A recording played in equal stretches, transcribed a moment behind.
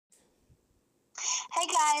Hey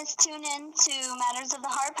guys, tune in to Matters of the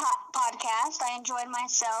Heart podcast. I enjoyed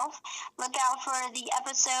myself. Look out for the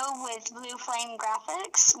episode with Blue Flame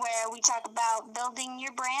Graphics where we talk about building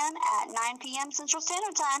your brand at 9 p.m. Central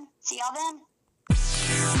Standard Time. See y'all then.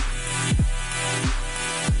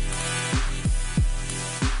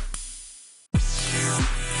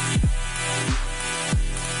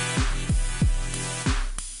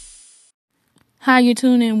 Hi, you're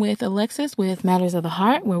tuning in with Alexis with Matters of the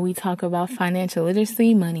Heart, where we talk about financial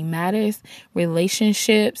literacy, money matters,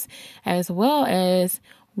 relationships, as well as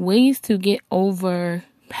ways to get over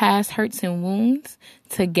past hurts and wounds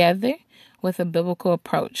together with a biblical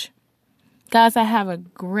approach. Guys, I have a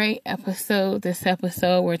great episode. This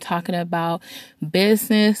episode, we're talking about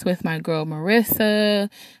business with my girl Marissa,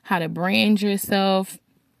 how to brand yourself,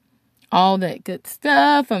 all that good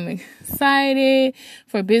stuff. I'm excited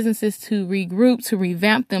for businesses to regroup, to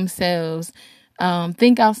revamp themselves,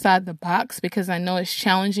 think outside the box, because I know it's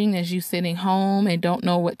challenging as you sitting home and don't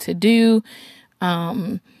know what to do,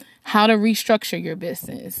 how to restructure your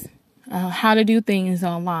business, how to do things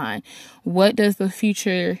online. What does the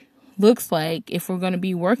future looks like if we're going to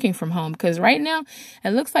be working from home? Because right now it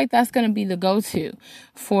looks like that's going to be the go-to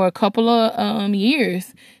for a couple of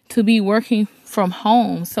years, to be working from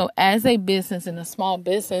home. So as a business and a small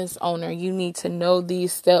business owner, you need to know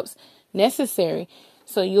these steps necessary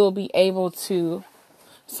so you'll be able to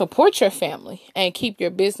support your family and keep your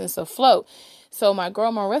business afloat. So my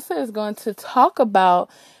girl Marissa is going to talk about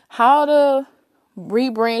how to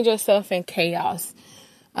rebrand yourself in chaos.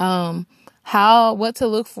 What to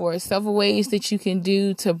look for, several ways that you can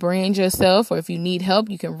do to brand yourself, or if you need help,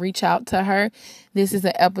 you can reach out to her. This is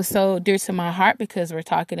an episode dear to my heart because we're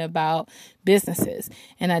talking about businesses,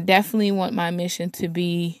 and I definitely want my mission to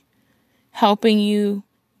be helping you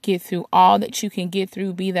get through all that you can get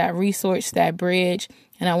through, be that resource, that bridge.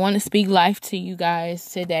 And I want to speak life to you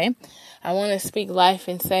guys today. I want to speak life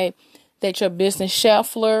and say that your business shall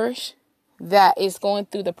flourish, that is going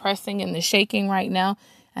through the pressing and the shaking right now,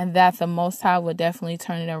 and that the Most High will definitely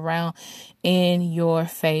turn it around in your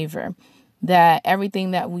favor. That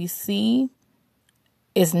everything that we see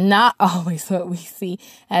is not always what we see,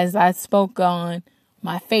 as I spoke on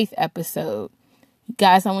my faith episode.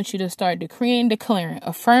 Guys, I want you to start decreeing, declaring,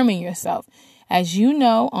 affirming yourself. As you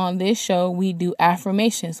know, on this show, we do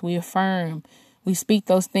affirmations. We affirm. We speak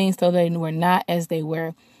those things so they were not as they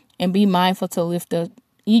were. And be mindful to lift up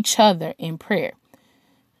each other in prayer.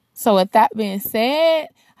 So with that being said,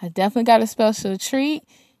 I definitely got a special treat.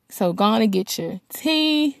 So go on and get your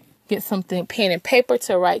tea, get something, pen and paper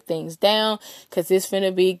to write things down, because it's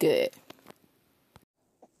finna be good.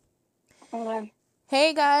 Okay.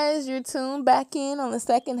 Hey guys, you're tuned back in on the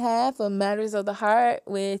second half of Matters of the Heart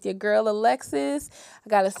with your girl Alexis. I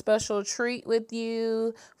got a special treat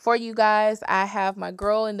for you guys. I have my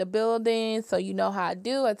girl in the building, so you know how I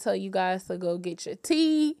do. I tell you guys to go get your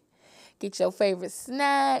tea, get your favorite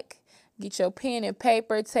snack, get your pen and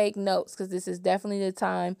paper, take notes, because this is definitely the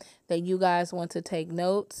time that you guys want to take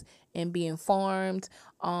notes and be informed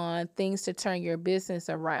on things to turn your business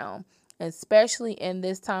around. Especially in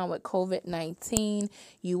this time with COVID-19,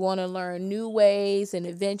 you want to learn new ways and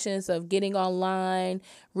inventions of getting online,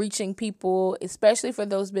 reaching people, especially for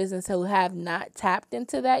those businesses who have not tapped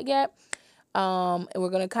into that yet. And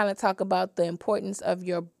we're going to kind of talk about the importance of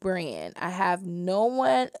your brand. I have no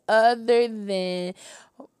one other than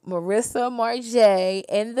Marissa Marjay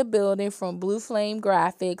in the building from Blue Flame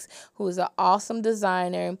Graphics, who is an awesome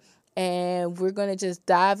designer. And we're going to just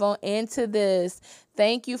dive on into this.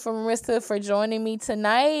 Thank you, Marissa, for joining me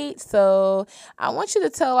tonight. So I want you to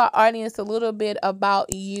tell our audience a little bit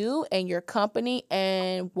about you and your company,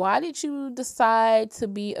 and why did you decide to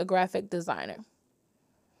be a graphic designer?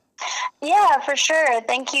 Yeah, for sure.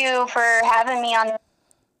 Thank you for having me on.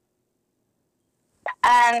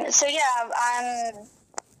 I've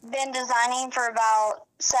been designing for about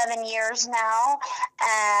 7 years now.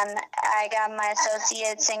 I got my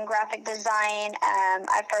associates in graphic design.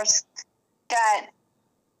 I first got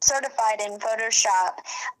certified in Photoshop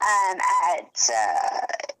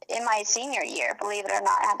in my senior year, believe it or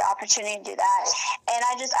not. I had the opportunity to do that, and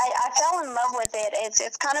I fell in love with it.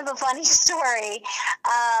 It's kind of a funny story.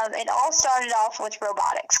 It all started off with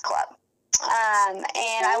Robotics Club. And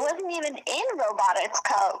I wasn't even in Robotics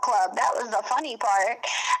Club. That was the funny part.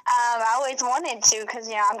 I always wanted to, because,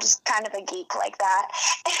 I'm just kind of a geek like that.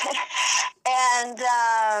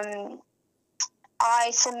 And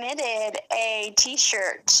I submitted a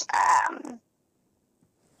t-shirt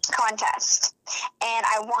contest, and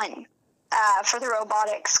I won for the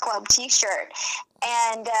Robotics Club t-shirt.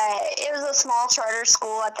 And it was a small charter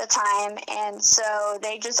school at the time, and so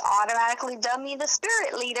they just automatically dubbed me the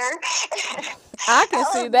spirit leader. I can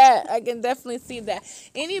see that. I can definitely see that.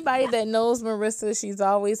 Anybody that knows Marissa, she's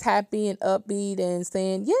always happy and upbeat and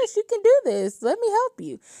saying, "Yes, you can do this. Let me help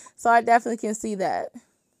you." So I definitely can see that.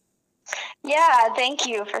 Yeah, thank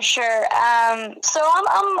you for sure. So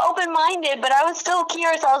I'm open minded, but I was still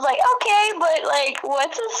curious. I was like, okay, but like,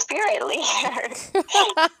 what's a spirit leader?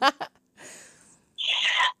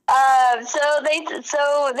 So they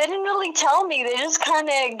didn't really tell me. They just kind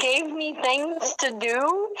of gave me things to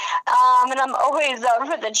do, and I'm always up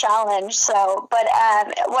for the challenge. So, but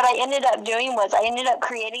what I ended up doing was I ended up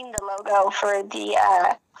creating the logo for the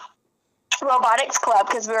robotics club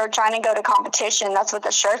because we were trying to go to competition. That's what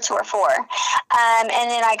the shirts were for. And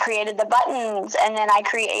then I created the buttons, and then I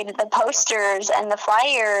created the posters and the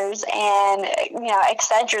flyers, and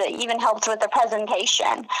etc. It even helped with the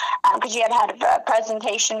presentation because you had to have a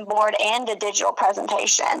presentation board and a digital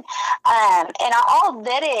presentation. And I all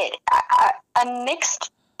did it. I mixed.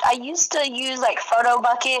 I used to use like Photo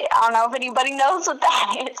Bucket. I don't know if anybody knows what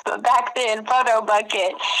that is, but back then, Photo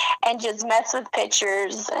Bucket, and just mess with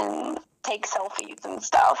pictures and take selfies and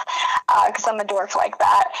stuff because I'm a dork like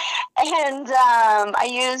that. And I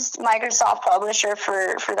used Microsoft Publisher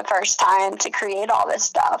for the first time to create all this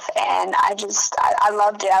stuff, and I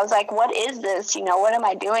loved it. I was like, what is this? What am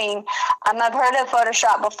I doing? I've heard of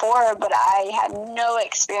Photoshop before, but I had no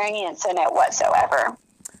experience in it whatsoever.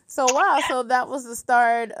 So wow, so that was the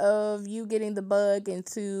start of you getting the bug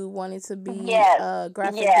into wanting to be a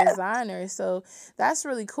graphic designer. So that's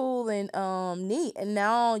really cool and neat. And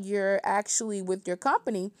now you're actually with your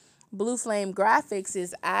company, Blue Flame Graphics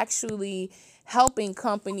is actually helping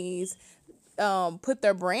companies put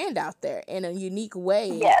their brand out there in a unique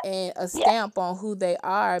way and a stamp on who they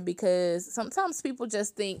are, because sometimes people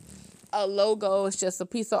just think a logo is just a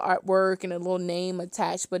piece of artwork and a little name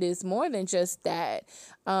attached, but it's more than just that.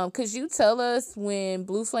 Could you tell us, when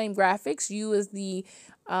Blue Flame Graphics, you as the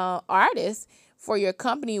artist for your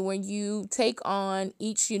company, when you take on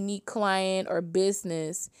each unique client or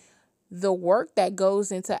business, the work that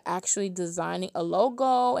goes into actually designing a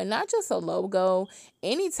logo, and not just a logo,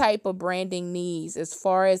 any type of branding needs, as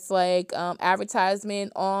far as like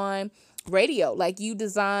advertisement on radio, like you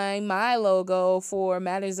designed my logo for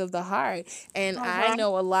Matters of the Heart, and I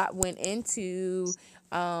know a lot went into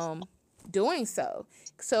doing so.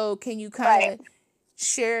 So can you kind of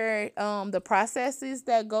share the processes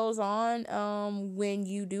that goes on when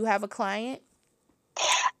you do have a client?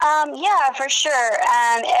 Yeah, for sure.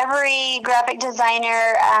 Every graphic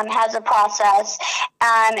designer has a process,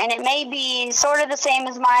 and it may be sort of the same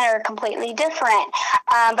as mine or completely different.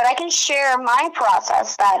 But I can share my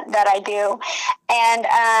process that I do.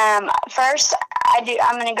 And first,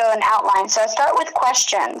 I'm going to go and outline. So I start with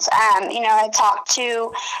questions. I talk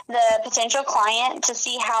to the potential client to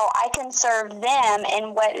see how I can serve them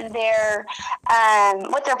and what their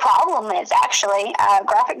problem is. Actually,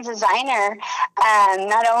 graphic designer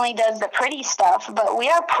not only does the pretty stuff, but we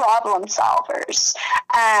are problem solvers.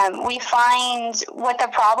 We find what the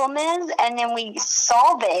problem is, and then we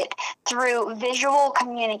solve it through visual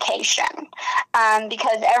communication.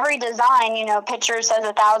 Because every design, picture says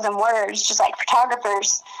 1,000 words, just like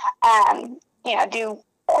photographers, do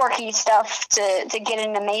quirky stuff to get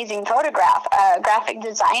an amazing photograph. Graphic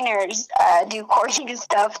designers do quirky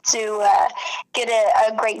stuff to get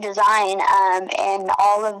a great design, and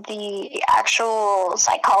all of the actual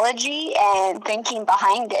psychology and thinking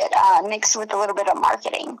behind it, mixed with a little bit of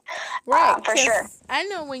marketing. Right, for sure. I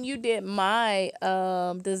know when you did my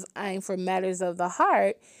design for Matters of the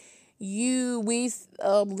Heart, we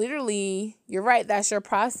literally, you're right, that's your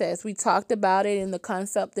process. We talked about it in the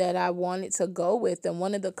concept that I wanted to go with, and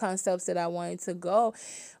one of the concepts that I wanted to go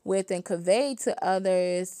with and convey to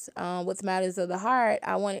others with Matters of the Heart,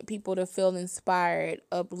 I wanted people to feel inspired,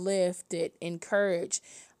 uplifted, encouraged,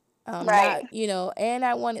 not, and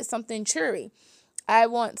I wanted something cheery. I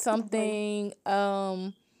want something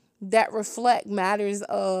that reflect matters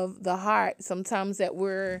of the heart. Sometimes that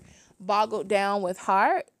we're boggled down with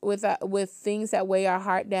things that weigh our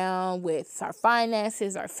heart down, with our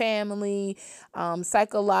finances, our family,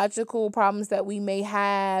 psychological problems that we may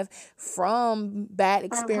have from bad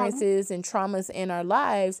experiences and traumas in our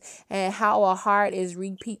lives, and how a heart is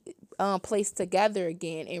placed together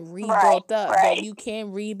again and rebuilt up. That you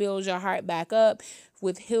can rebuild your heart back up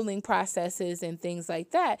with healing processes and things like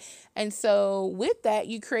that. And so with that,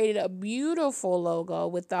 you created a beautiful logo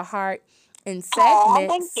with the heart in segments. Oh,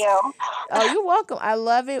 thank you. Oh, you're welcome. I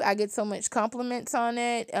love it. I get so much compliments on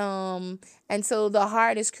it. And so the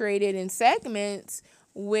heart is created in segments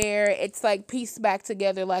where it's like pieced back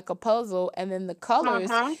together like a puzzle. And then the colors,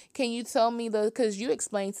 Mm-hmm. can you tell me because you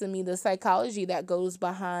explained to me the psychology that goes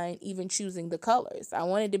behind even choosing the colors. I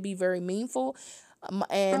wanted to be very meaningful and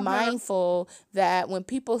Mm-hmm. mindful that when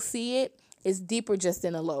people see it, it's deeper just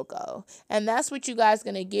in a logo. And that's what you guys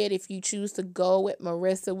going to get if you choose to go with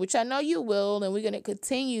Marissa, which I know you will. And we're going to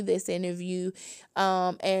continue this interview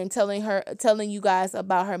and telling you guys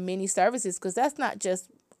about her many services, because that's not just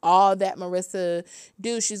all that Marissa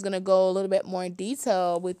do. She's going to go a little bit more in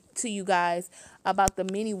detail to you guys about the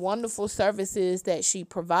many wonderful services that she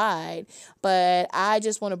provide. But I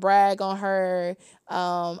just want to brag on her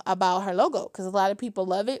about her logo, because a lot of people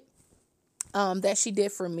love it. That she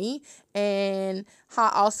did for me, and how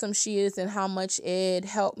awesome she is, and how much it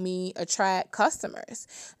helped me attract customers.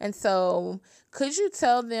 And so could you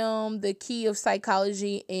tell them the key of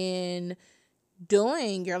psychology in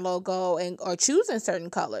doing your logo or choosing certain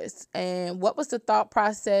colors, and what was the thought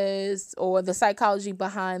process or the psychology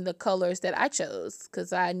behind the colors that I chose?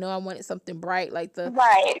 Because I know I wanted something bright like the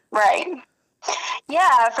Right.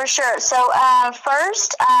 Yeah, for sure. So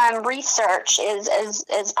first, research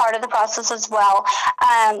is part of the process as well.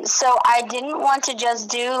 So I didn't want to just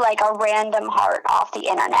do like a random heart off the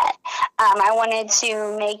internet. I wanted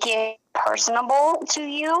to make it personable to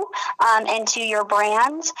you and to your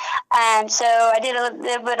brand. So I did a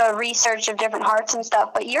little bit of research of different hearts and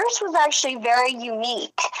stuff, but yours was actually very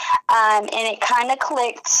unique. And it kind of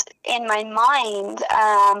clicked in my mind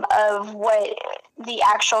of what the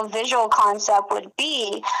actual visual concept would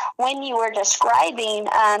be when you were describing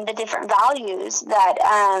the different values that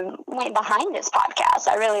went behind this podcast.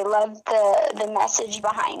 I really loved the message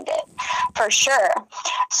behind it, for sure.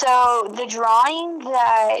 So the drawing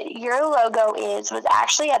that your logo was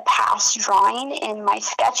actually a past drawing in my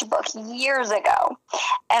sketchbook years ago.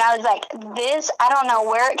 And I was like, I don't know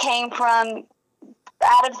where it came from,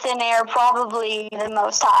 out of thin air, probably the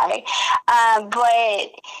Most High.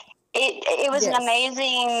 But it was an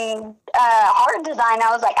amazing heart design. I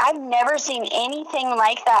was like, I've never seen anything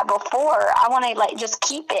like that before. I want to like just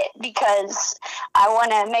keep it because I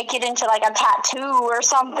want to make it into like a tattoo or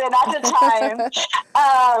something at the time.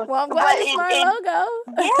 Well, I'm glad it's my logo.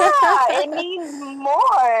 Yeah, it means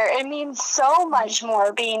more. It means so much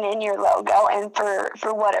more being in your logo and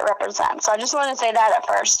for what it represents. So I just want to say that at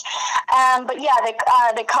first. But yeah,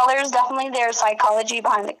 the colors, definitely there's psychology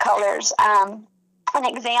behind the colors. An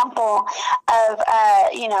example of,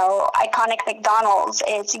 iconic McDonald's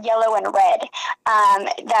is yellow and red.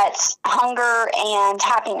 That's hunger and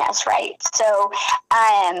happiness, right? So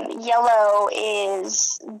yellow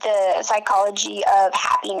is the psychology of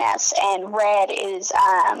happiness, and red is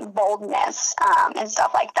boldness and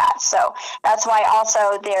stuff like that. So that's why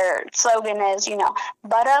also their slogan is,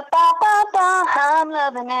 ba-da-ba-ba-ba, I'm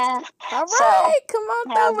loving it. All right, come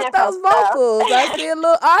on through with those vocals. I see a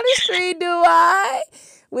little artistry, do I?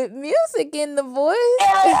 With music in the voice.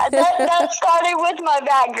 Yeah, that started with my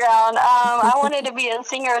background. I wanted to be a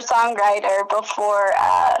singer-songwriter before,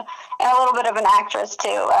 and a little bit of an actress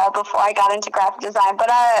too, before I got into graphic design. But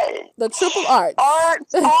the triple art. Art,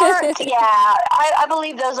 yeah, I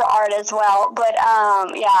believe those are art as well. But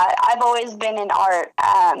yeah, I've always been in art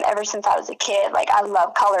ever since I was a kid. Like, I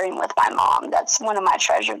love coloring with my mom. That's one of my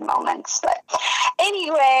treasured moments. But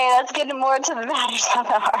anyway, let's get more to the matters of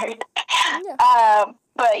the art. Yeah.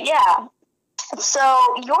 But yeah, so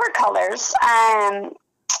your colors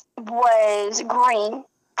was green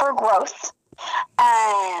for growth.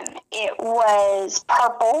 It was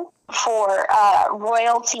purple for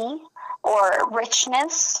royalty or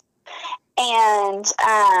richness. And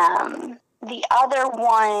the other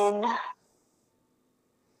one...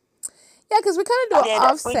 Yeah, because we kind of do an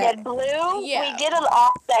offset. We did blue. Yeah. We did an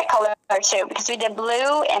offset color too, because we did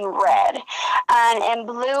blue and red. And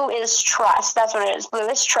blue is trust. That's what it is. Blue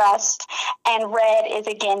is trust. And red is,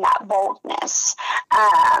 again, that boldness.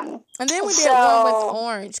 And then we did one with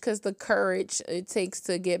orange, because the courage it takes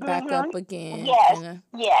to get back up again.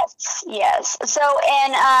 Yes. So,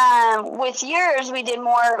 and with yours, we did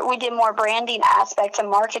more branding aspects and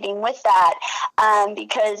marketing with that.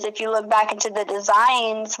 Because if you look back into the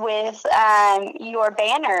designs with your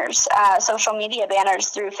banners, social media banners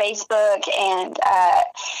through Facebook and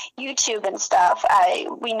YouTube and stuff,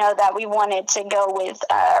 we know that we wanted to go with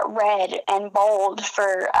red and bold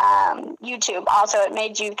for YouTube. Also, it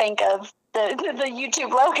made you think of the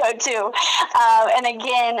YouTube logo too, and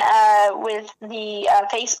again with the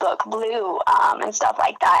Facebook blue and stuff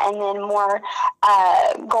like that, and then more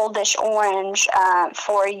goldish orange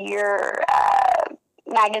for your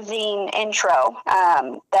magazine intro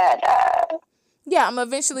Yeah, I'm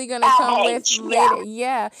eventually going to Ad come with page. later. Yeah.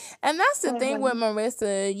 Yeah. And that's the thing with Mm-hmm.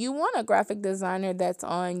 Marissa. You want a graphic designer that's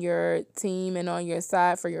on your team and on your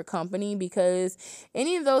side for your company, because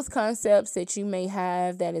any of those concepts that you may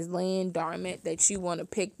have that is laying dormant that you want to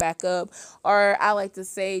pick back up, or I like to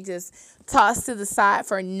say just toss to the side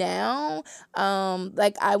for now.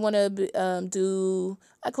 Like I want to do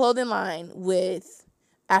a clothing line with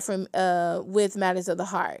Matters of the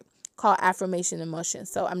Heart, called Affirmation Emotion.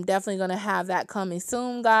 So I'm definitely going to have that coming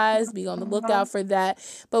soon, guys. Be on the lookout for that.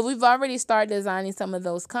 But we've already started designing some of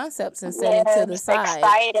those concepts and setting to the Yes, side.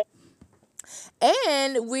 excited.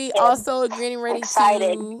 And we Yes, also are getting ready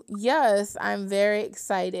excited. to, yes, I'm very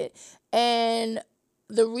excited. And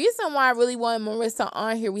the reason why I really wanted Marissa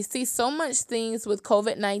on here, we see so much things with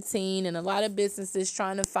COVID-19 and a lot of businesses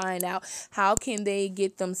trying to find out how can they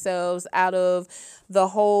get themselves out of the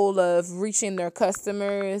hole of reaching their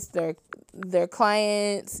customers, their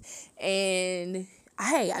clients. And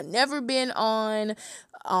hey, I've never been on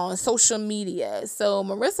social media. So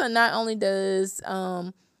Marissa not only does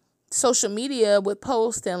social media with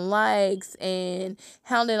posts and likes and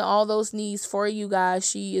handling all those needs for you guys.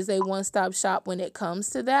 She is a one-stop shop when it comes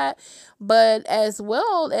to that. But as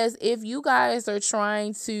well as if you guys are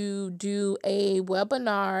trying to do a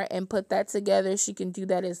webinar and put that together, she can do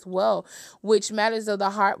that as well, which Matters of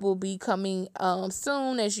the Heart will be coming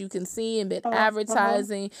soon, as you can see, and been Mm-hmm.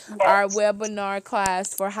 advertising our Yes. webinar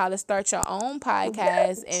class for how to start your own podcast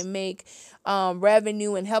Yes. and make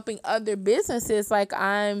revenue, and helping other businesses like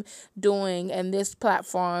I'm doing and this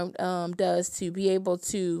platform does, to be able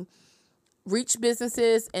to reach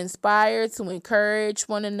businesses, inspire, to encourage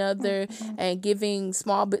one another, and giving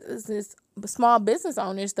small business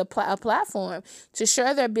owners a platform to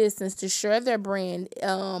share their business, to share their brand.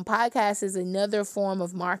 Podcast is another form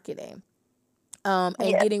of marketing. And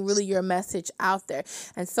getting really Yes. your message out there.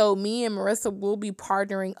 And so me and Marissa will be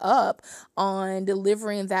partnering up on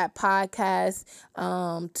delivering that podcast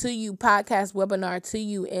to you, podcast webinar to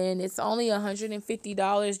you. And it's only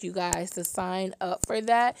 $150, you guys, to sign up for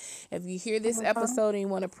that. If you hear this Mm-hmm. episode and you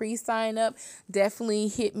want to pre-sign up, definitely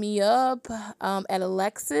hit me up at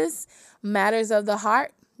Alexis Matters of the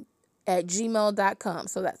Heart at gmail.com.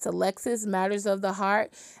 So that's Alexis Matters of the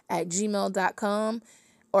Heart at gmail.com.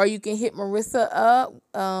 Or you can hit Marissa up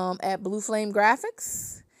at Blue Flame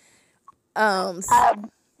Graphics. Um, Uh,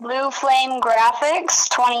 Blue Flame Graphics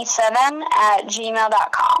 27 at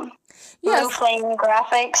gmail.com. Blue yes, Flame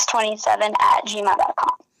Graphics 27 at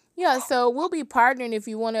gmail.com. Yeah, so we'll be partnering. If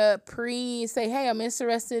you want to say, hey, I'm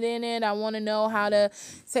interested in it. I want to know how to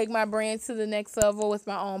take my brand to the next level with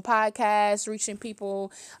my own podcast, reaching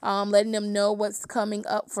people, letting them know what's coming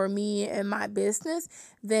up for me and my business.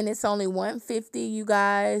 Then it's only $150, you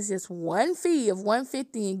guys. Just one fee of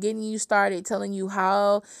 $150 and getting you started, telling you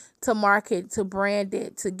how to market, to brand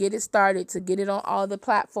it, to get it started, to get it on all the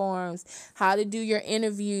platforms, how to do your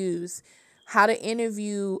interviews, how to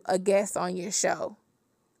interview a guest on your show.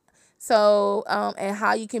 So, and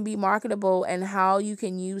how you can be marketable and how you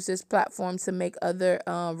can use this platform to make other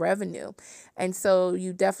revenue. And so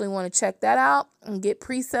you definitely want to check that out and get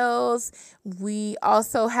pre-sales. We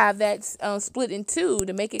also have that split in two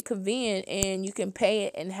to make it convenient, and you can pay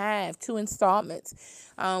it in half, 2 installments.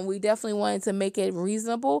 We definitely wanted to make it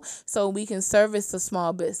reasonable so we can service a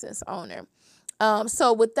small business owner.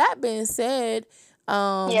 So with that being said,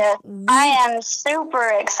 Yes, I we am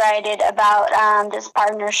super excited about this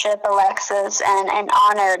partnership, Alexis, and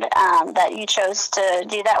honored that you chose to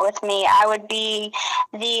do that with me. I would be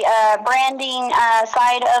the branding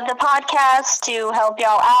side of the podcast to help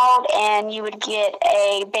y'all out, and you would get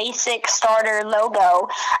a basic starter logo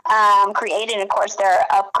created. Of course, there are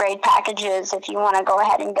upgrade packages if you want to go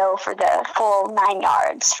ahead and go for the full 9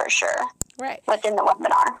 yards for sure right. within the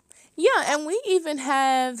webinar. Yeah, and we even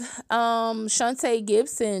have Shantae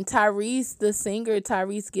Gibson, the singer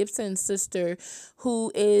Tyrese Gibson's sister,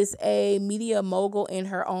 who is a media mogul in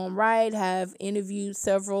her own right, have interviewed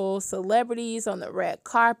several celebrities on the red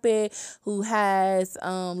carpet, who has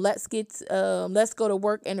Let's Go to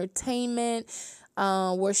Work Entertainment,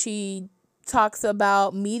 where she talks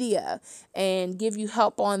about media and give you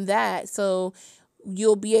help on that. So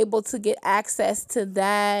you'll be able to get access to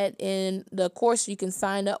that, and of course you can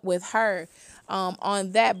sign up with her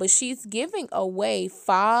on that. But she's giving away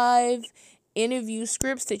 5 interview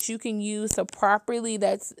scripts that you can use so properly,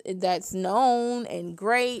 that's known and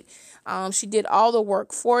great. She did all the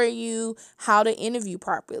work for you, how to interview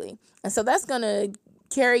properly, and so that's gonna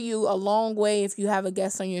carry you a long way if you have a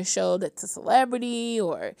guest on your show that's a celebrity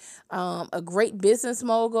or a great business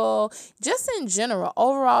mogul, just in general,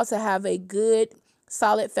 overall, to have a good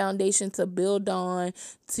solid foundation to build on,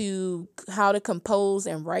 to how to compose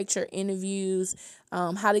and write your interviews,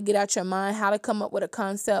 how to get out your mind, how to come up with a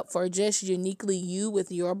concept for just uniquely you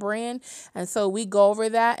with your brand. And so we go over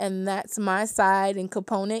that, and that's my side and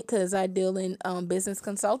component because I deal in business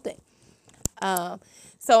consulting.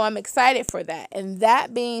 So I'm excited for that. And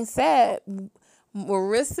that being said,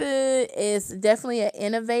 Marissa is definitely an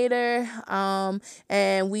innovator,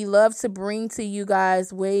 and we love to bring to you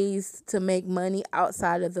guys ways to make money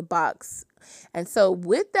outside of the box. And so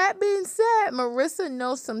with that being said, Marissa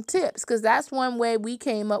knows some tips, because that's one way we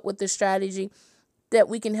came up with the strategy that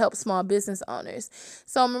we can help small business owners.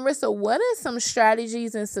 So Marissa, what are some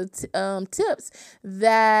strategies and some tips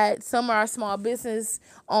that some of our small business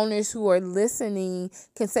owners who are listening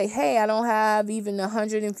can say, hey, I don't have even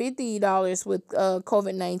 $150 with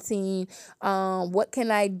COVID-19. What can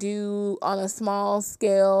I do on a small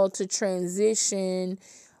scale to transition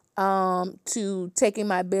to taking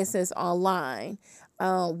my business online?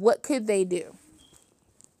 What could they do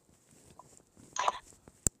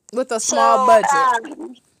with a small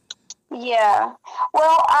budget? Yeah.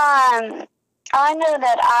 Well, I know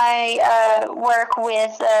that I work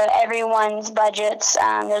with everyone's budgets.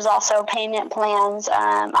 There's also payment plans.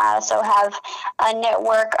 I also have a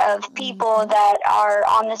network of people that are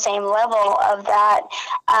on the same level of that.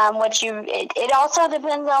 It also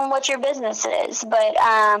depends on what your business is, but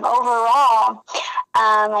overall,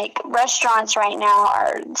 like restaurants right now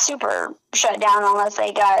are super shut down unless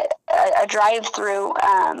they got a drive-through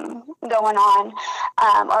going on,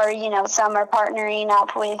 or some are partnering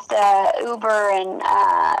up with Uber and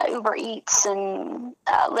Uber Eats and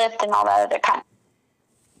Lyft and all that other kind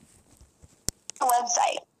of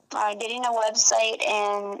website. Getting a website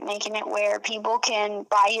and making it where people can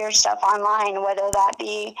buy your stuff online, whether that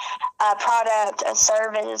be a product, a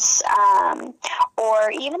service,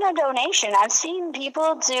 or even a donation. I've seen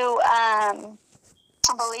people do,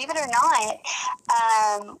 believe it or not,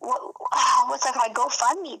 what's that called?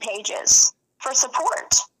 GoFundMe pages for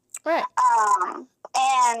support. Right.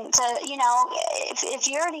 And if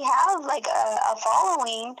you already have like a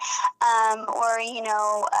following, or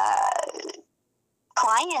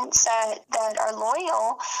clients that are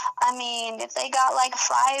loyal, I mean, if they got like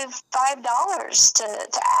 $5 to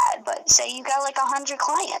add, but say you got like 100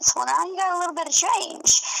 clients, well, now you got a little bit of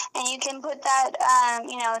change, and you can put that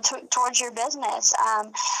towards your business.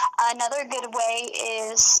 Another good way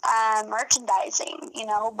is merchandising.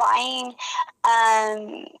 Buying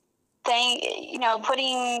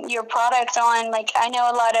putting your products on. Like I know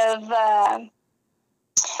a lot of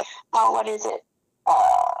what is it?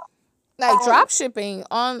 Like drop shipping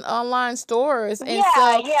on online stores. And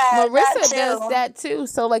yeah, Marissa does that too.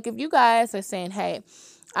 So like if you guys are saying, hey,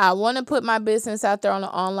 I want to put my business out there on an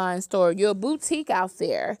online store, you're a boutique out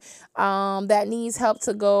there that needs help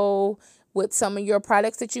to go with some of your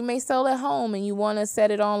products that you may sell at home and you want to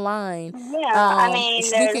set it online. Yeah, I mean,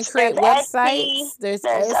 you can create websites. There's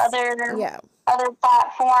other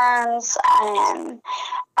platforms, and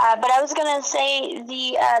but I was gonna say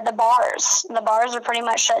the bars. The bars are pretty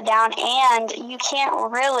much shut down, and you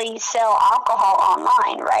can't really sell alcohol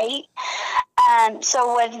online, right?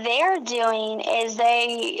 So what they're doing is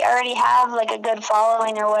they already have like a good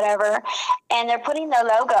following or whatever, and they're putting their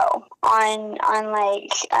logo on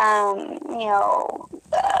like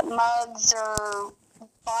mugs or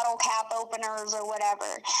bottle cap openers or whatever,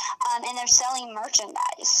 and they're selling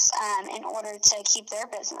merchandise in order to keep their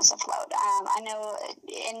business afloat. I know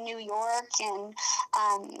in New York and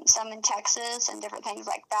some in Texas and different things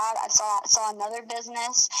like that. I saw another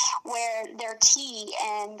business where their tea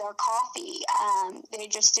and their coffee, they're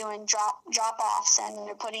just doing drop offs, and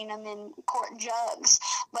they're putting them in quart jugs,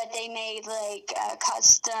 but they made like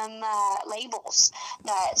custom labels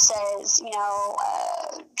that says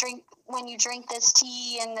drink. When you drink this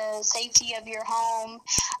tea in the safety of your home,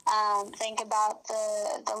 think about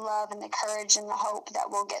the love and the courage and the hope that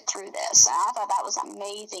we'll get through this. And I thought that was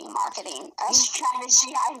amazing marketing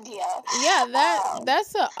strategy idea. Yeah,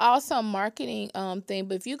 that's an awesome marketing thing.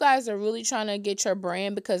 But if you guys are really trying to get your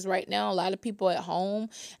brand, because right now a lot of people at home,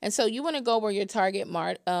 and so you want to go where your target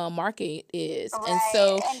market is, right. And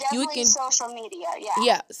so you can social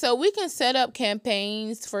media. So we can set up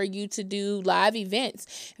campaigns for you to do live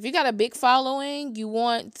events. If you got a big following, you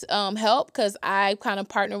want help, because I kind of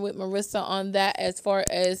partner with Marissa on that as far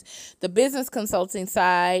as the business consulting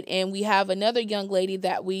side, and we have another young lady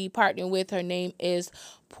that we partner with. Her name is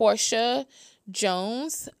Portia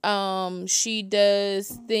Jones. She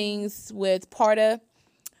does things with Parta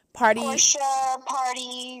party. Portia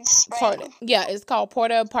parties, right? Yeah, it's called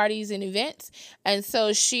Porta Parties and Events. And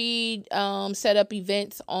so she set up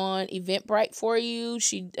events on Eventbrite for you.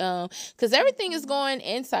 She because everything is going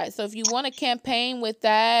inside. So if you want a campaign with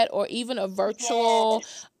that, or even a virtual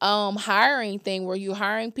Yes, hiring thing where you're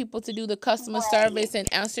hiring people to do the customer right. service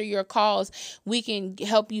and answer your calls, we can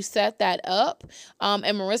help you set that up. And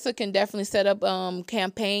Marissa can definitely set up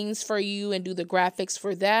campaigns for you and do the graphics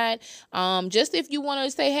for that. Just if you want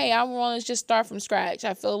to say, hey, I want to just start from scratch.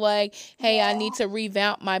 I feel like, hey, I Yeah, need to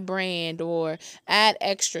revamp my brand or add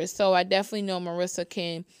extras. So I definitely know Marissa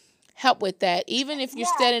can help with that. Even if you're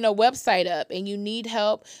yeah, setting a website up and you need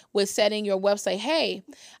help with setting your website, hey,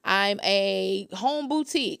 I'm a home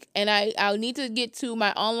boutique and I need to get to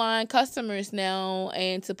my online customers now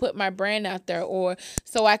and to put my brand out there, or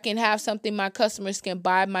so I can have something my customers can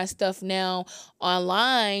buy my stuff now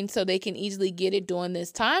online so they can easily get it during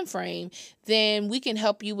this time frame. Then we can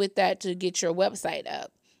help you with that to get your website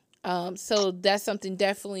up. So that's something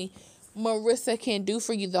definitely Marissa can do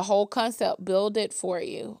for you. The whole concept, build it for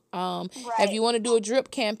you. If right. you want to do a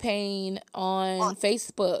drip campaign on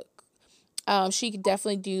Facebook, she could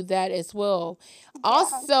definitely do that as well. Yeah.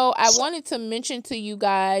 Also, I wanted to mention to you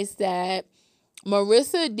guys that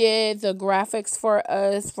Marissa did the graphics for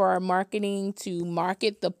us for our marketing to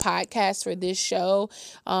market the podcast for this show,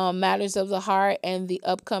 Matters of the Heart, and the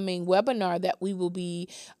upcoming webinar that we will be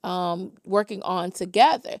working on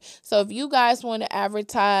together. So if you guys want to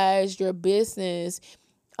advertise your business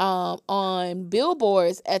on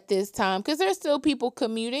billboards at this time, because there's still people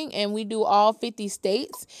commuting and we do all 50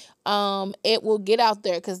 states, it will get out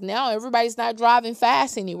there because now everybody's not driving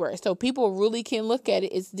fast anywhere, so people really can look at it.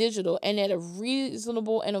 It's digital and at a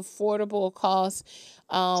reasonable and affordable cost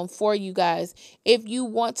for you guys. If you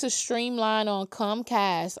want to streamline on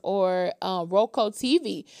Comcast or Roku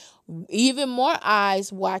TV, even more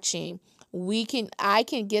eyes watching, I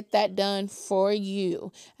can get that done for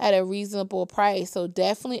you at a reasonable price. So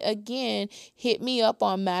definitely, again, hit me up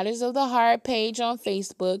on Matters of the Heart page on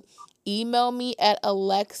Facebook. Email me at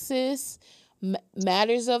Alexis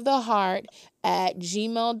Matters of the Heart at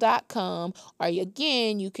gmail.com, or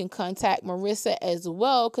again, you can contact Marissa as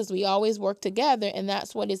well, because we always work together, and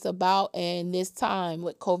that's what it's about in this time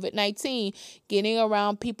with COVID-19, getting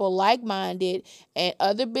around people like-minded and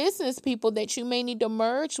other business people that you may need to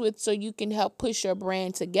merge with so you can help push your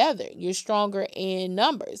brand together. You're stronger in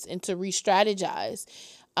numbers, and to re-strategize.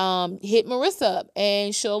 Hit Marissa up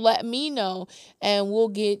and she'll let me know, and we'll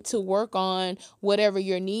get to work on whatever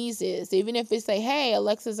your needs is. Even if it's say, hey,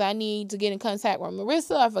 Alexis, I need to get in contact with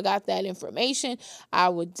Marissa, I forgot that information, I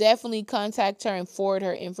would definitely contact her and forward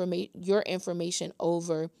her your information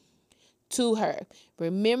over to her.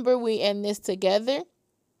 Remember, we end this together.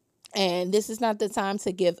 And this is not the time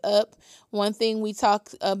to give up. One thing we talk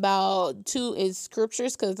about too is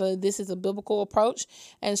scriptures, because this is a biblical approach,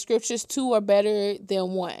 and scriptures, two are better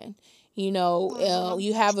than one.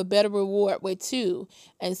 You have a better reward with two.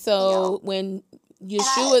 And Yeah. so when And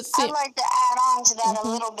Yeshua I'd sent, like to add on to that a mm-hmm,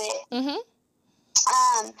 little bit.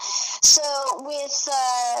 mm-hmm, So with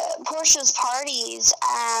Portia's parties,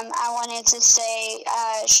 I wanted to say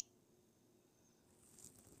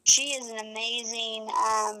she is an amazing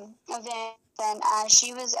event. And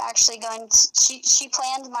she was actually she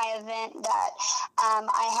planned my event that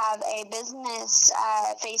I have a business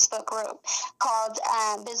Facebook group called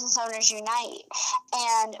Business Owners Unite.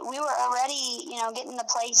 And we were already, getting the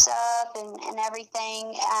place up and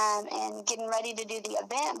everything, and getting ready to do the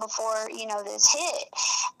event before, this hit.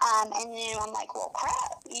 And then I'm like, well,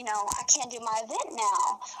 crap, I can't do my event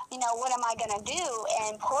now. What am I going to do?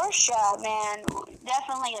 And Portia, man,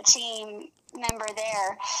 definitely a team member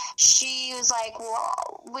there. She was like,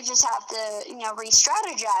 well, we just have to,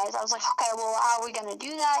 re-strategize. I was like, okay, well, how are we going to do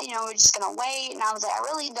that? We're just going to wait. And I was like, I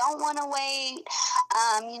really don't want to wait.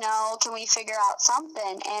 Can we figure out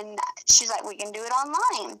something? And she's like, we can do it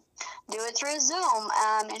online. Do it through Zoom.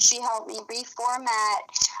 And she helped me reformat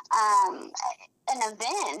an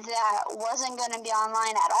event that wasn't going to be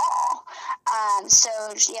online at all. So,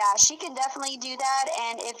 yeah, she can definitely do that.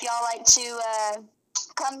 And if y'all like to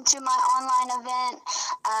come to my online event,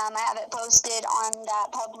 I have it posted on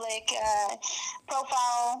that public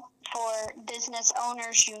profile for Business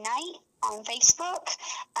Owners Unite on Facebook.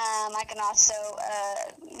 I can also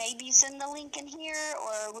maybe send the link in here,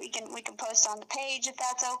 or we can post on the page if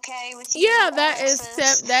that's okay with you, yeah,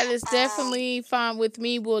 Alexis. that is definitely fine with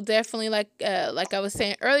me. We'll definitely, like I was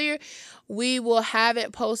saying earlier, we will have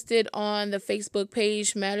it posted on the Facebook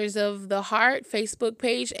page, Matters of the Heart Facebook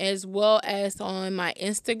page, as well as on my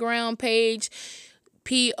Instagram page,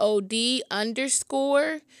 POD_.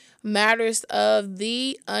 Matters of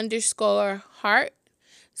the underscore heart.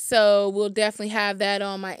 So we'll definitely have that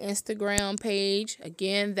on my Instagram page.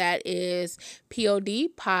 Again, that is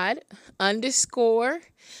pod underscore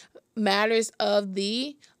matters of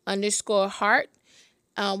the underscore heart.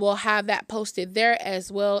 We'll have that posted there,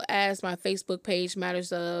 as well as my Facebook page,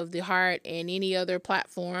 Matters of the Heart, and any other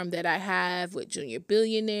platform that I have with Junior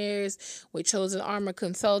Billionaires, with Chosen Armor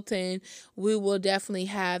Consulting. We will definitely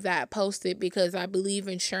have that posted because I believe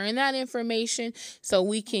in sharing that information so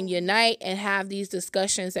we can unite and have these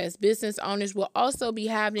discussions as business owners. We'll also be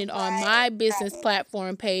having it on my business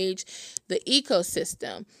platform page, the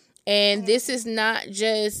ecosystem. And this is not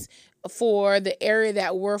just for the area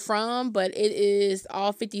that we're from, but it is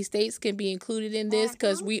all 50 states can be included in this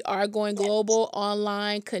because we are going global,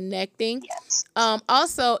 online, connecting.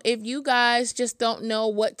 Also, if you guys just don't know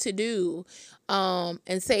what to do,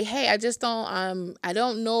 and say, hey, I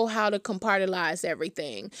don't know how to compartmentalize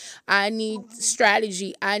everything. I need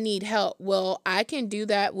strategy. I need help. Well, I can do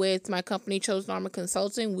that with my company, Chosen Armor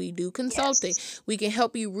Consulting. We do consulting. Yes. We can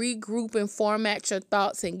help you regroup and format your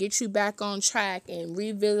thoughts and get you back on track and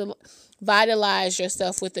revitalize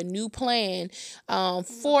yourself with a new plan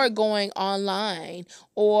for going online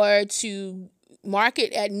or to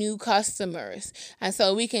market at new customers. And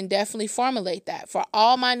so we can definitely formulate that for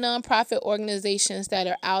all my nonprofit organizations that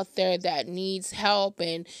are out there that needs help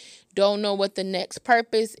and don't know what the next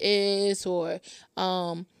purpose is, or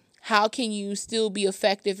how can you still be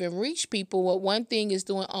effective and reach people. Well, one thing is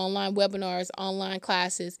doing online webinars, online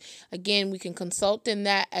classes. Again, we can consult in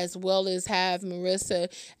that, as well as have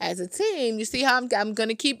Marissa as a team. You see how I'm going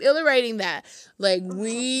to keep iterating that. Like,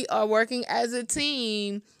 we are working as a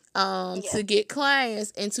team to get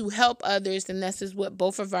clients and to help others. And this is what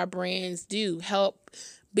both of our brands do. Help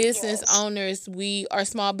business owners. We are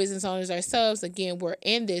small business owners ourselves. Again, we're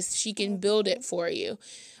in this. She can build it for you.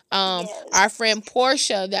 Our friend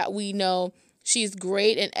Portia that we know, she's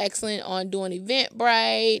great and excellent on doing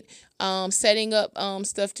Eventbrite, setting up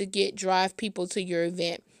stuff to drive people to your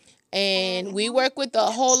event. And we work with a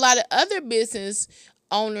whole lot of other business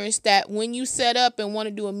owners that when you set up and want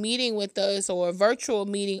to do a meeting with us or a virtual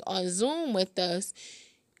meeting on Zoom with us,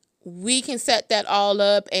 we can set that all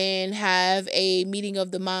up and have a meeting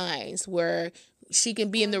of the minds where she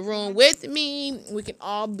can be in the room with me. We can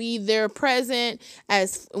all be there present.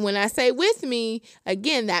 As when I say with me,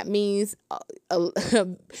 again, that means a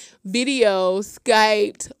video,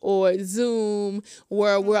 Skyped or Zoom,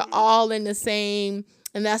 where we're all in the same.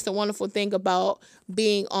 And that's the wonderful thing about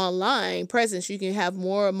being online presence. You can have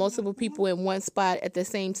multiple people in one spot at the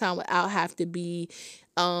same time without have to be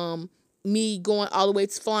me going all the way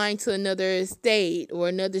to flying to another state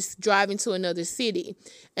or driving to another city.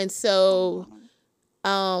 And so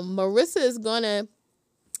Marissa is going to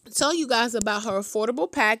tell you guys about her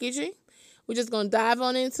affordable packaging. We're just going to dive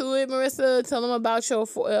on into it, Marissa. Tell them about your,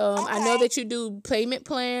 I know that you do payment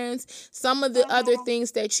plans, some of the other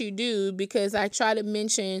things that you do, because I try to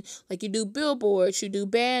mention, like, you do billboards, you do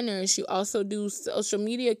banners, you also do social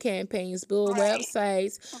media campaigns, build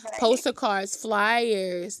websites, poster cards,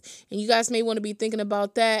 flyers. And you guys may want to be thinking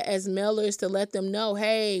about that as mailers to let them know,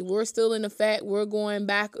 hey, we're still in effect. We're going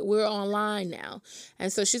back. We're online now.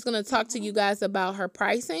 And so she's going to talk to you guys about her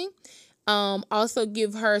pricing. Also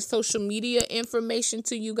give her social media information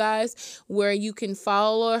to you guys where you can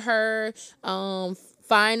follow her,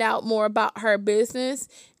 find out more about her business.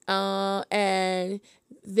 And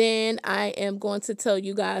then I am going to tell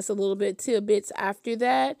you guys a little bit tidbits after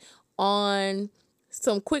that on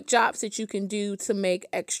some quick jobs that you can do to make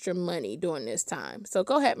extra money during this time. So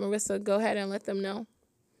go ahead, Marissa, go ahead and let them know.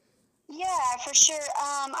 Yeah, for sure.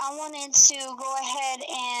 I wanted to go ahead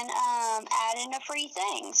and add in a free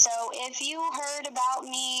thing. So if you heard about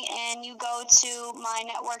me and you go to my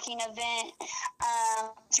networking event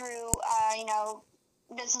through,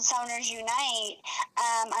 Business Owners Unite,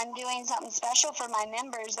 I'm doing something special for my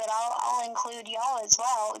members that I'll include y'all as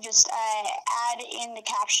well. Just add in the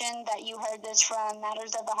caption that you heard this from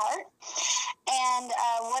Matters of the Heart. And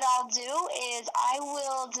what I'll do is I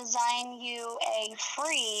will design you a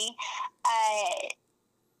free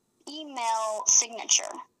email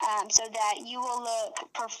signature so that you will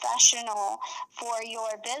look professional for your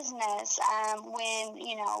business when,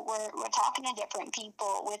 we're talking to different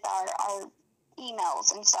people with our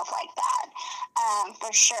emails and stuff like that,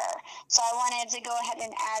 for sure. So I wanted to go ahead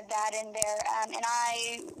and add that in there. And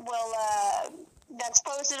I will, that's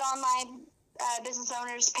posted on my business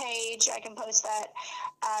owners page. I can post that.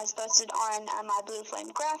 It's posted on my Blue Flame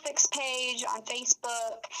Graphics page on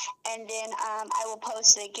Facebook, and then I will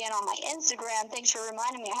post it again on my Instagram. Thanks for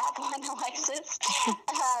reminding me I have one, Alexis.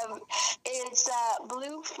 It's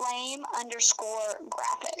Blue Flame _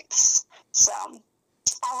 graphics. So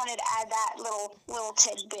I wanted to add that little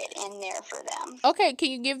tidbit in there for them. Okay,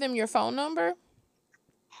 can you give them your phone number?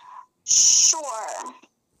 Sure.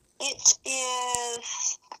 It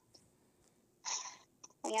is,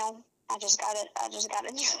 I just got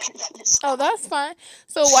a new business. Oh, that's fine.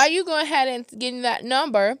 So while you go ahead and getting that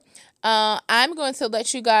number, I'm going to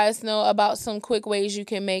let you guys know about some quick ways you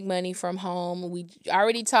can make money from home. We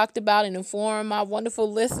already talked about and informed my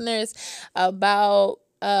wonderful listeners about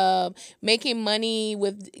making money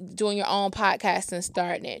with doing your own podcast and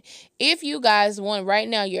starting it. If you guys want, right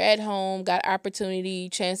now you're at home, got opportunity,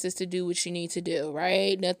 chances to do what you need to do,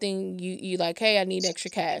 right? Nothing you like, hey, I need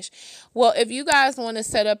extra cash. Well, if you guys want to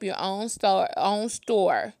set up your own store,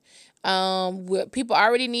 people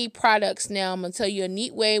already need products now. I'm gonna tell you a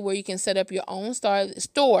neat way where you can set up your own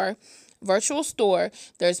store, virtual store.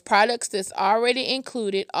 There's products that's already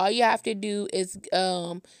included. All you have to do is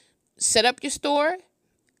set up your store,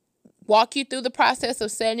 walk you through the process of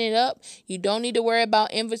setting it up. You don't need to worry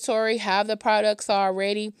about inventory, have the products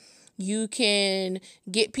already. You can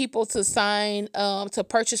get people to sign to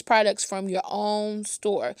purchase products from your own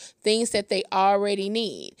store, things that they already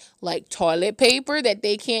need, like toilet paper that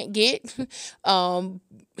they can't get,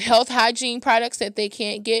 health hygiene products that they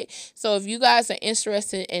can't get. So if you guys are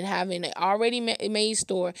interested in having an already made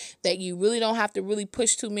store that you really don't have to really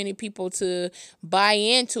push too many people to buy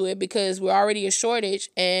into it, because we're already a shortage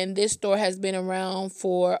and this store has been around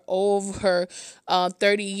for over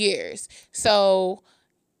 30 years. So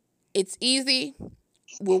it's easy.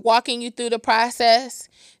 We're walking you through the process.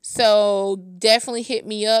 So definitely hit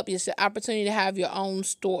me up. It's an opportunity to have your own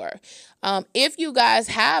store. If you guys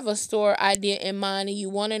have a store idea in mind and you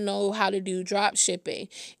want to know how to do drop shipping,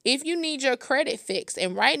 if you need your credit fixed,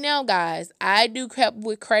 and right now, guys, I do help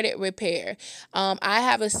with credit repair. I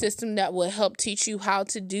have a system that will help teach you how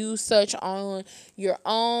to do such on your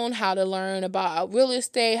own, how to learn about real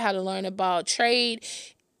estate, how to learn about trade.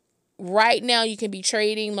 Right now, you can be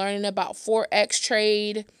trading, learning about Forex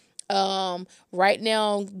trade. Right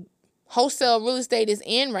now, wholesale real estate is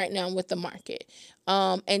in right now with the market.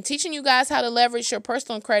 And teaching you guys how to leverage your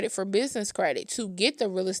personal credit for business credit to get the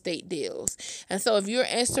real estate deals. And so if you're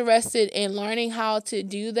interested in learning how to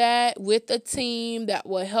do that with a team that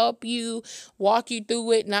will help you, walk you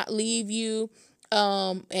through it, not leave you,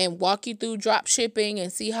 and walk you through drop shipping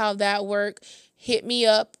and see how that work, hit me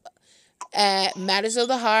up at Matters of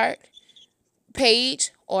the Heart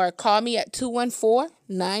page or call me at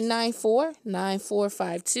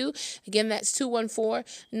 214-994-9452. Again, that's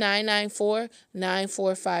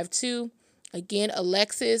 214-994-9452. Again,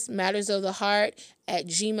 Alexis, Matters of the Heart at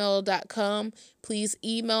gmail.com. Please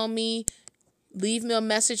email me. Leave me a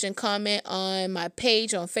message and comment on my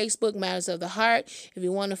page on Facebook, Matters of the Heart. If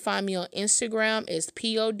you want to find me on Instagram, it's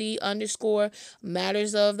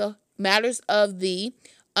POD_Matters of the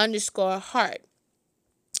 _heart.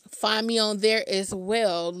 Find me on there as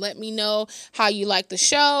well. Let me know how you like the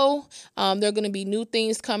show. There are going to be new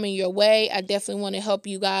things coming your way. I definitely want to help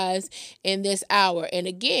you guys in this hour. And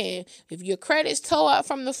again, if your credit's toe up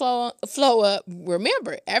from the flow up,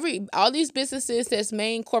 remember, all these businesses that's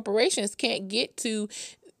main corporations can't get to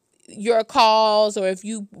your calls, or if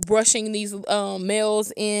you brushing these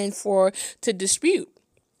mails in to dispute.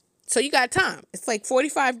 So you got time. It's like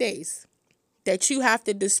 45 days. That you have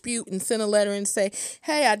to dispute and send a letter and say,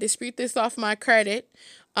 hey, I dispute this off my credit.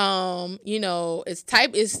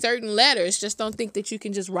 It's certain letters. Just don't think that you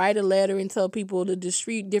can just write a letter and tell people to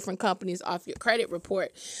dispute different companies off your credit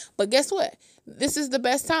report. But guess what? This is the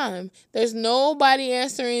best time. There's nobody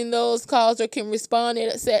answering those calls or can respond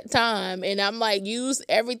at a set time. And I'm like, use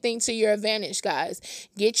everything to your advantage, guys.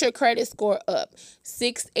 Get your credit score up.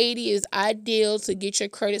 680 is ideal to get your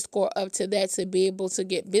credit score up to that, to be able to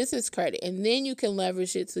get business credit. And then you can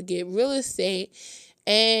leverage it to get real estate,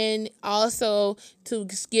 and also to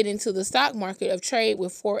get into the stock market of trade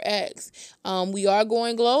with Forex. We are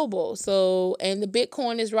going global, and the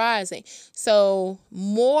Bitcoin is rising. So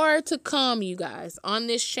more to come, you guys, on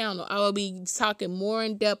this channel. I will be talking more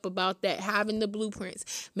in depth about that, having the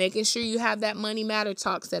blueprints, making sure you have that money matter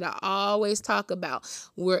talks that I always talk about.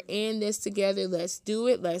 We're in this together. Let's do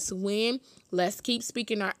it. Let's win. Let's keep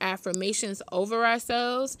speaking our affirmations over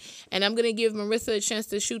ourselves. And I'm going to give Marissa a chance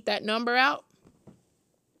to shoot that number out.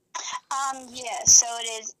 Yes, so it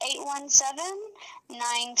is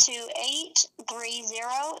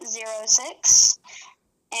 817-928-3006.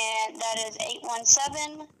 and that is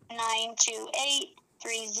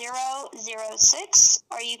 817-928-3006,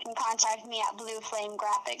 or you can contact me at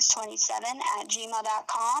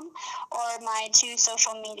blueflamegraphics27@gmail.com, or my two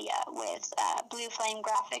social media with Blue Flame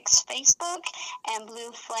Graphics Facebook and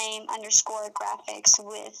blueflame_graphics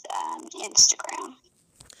with Instagram.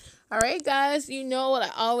 All right, guys, you know what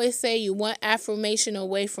I always say, you want affirmation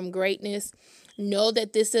away from greatness. Know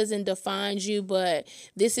that this doesn't define you, but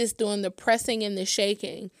this is doing the pressing and the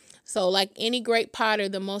shaking. So like any great potter,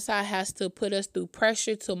 the Most High has to put us through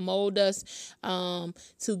pressure to mold us,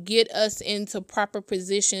 to get us into proper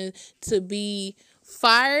position, to be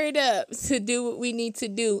fired up to do what we need to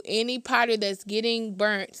do. Any potter that's getting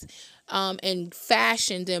burnt and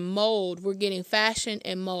fashioned and mold, we're getting fashioned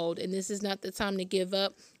and mold. And this is not the time to give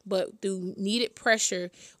up, but through needed pressure,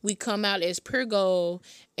 we come out as pure gold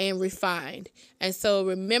and refined. And so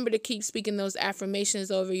remember to keep speaking those affirmations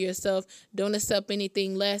over yourself. Don't accept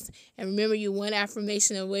anything less. And remember, you're one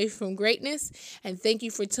affirmation away from greatness. And thank you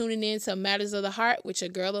for tuning in to Matters of the Heart with your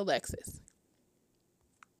girl, Alexis.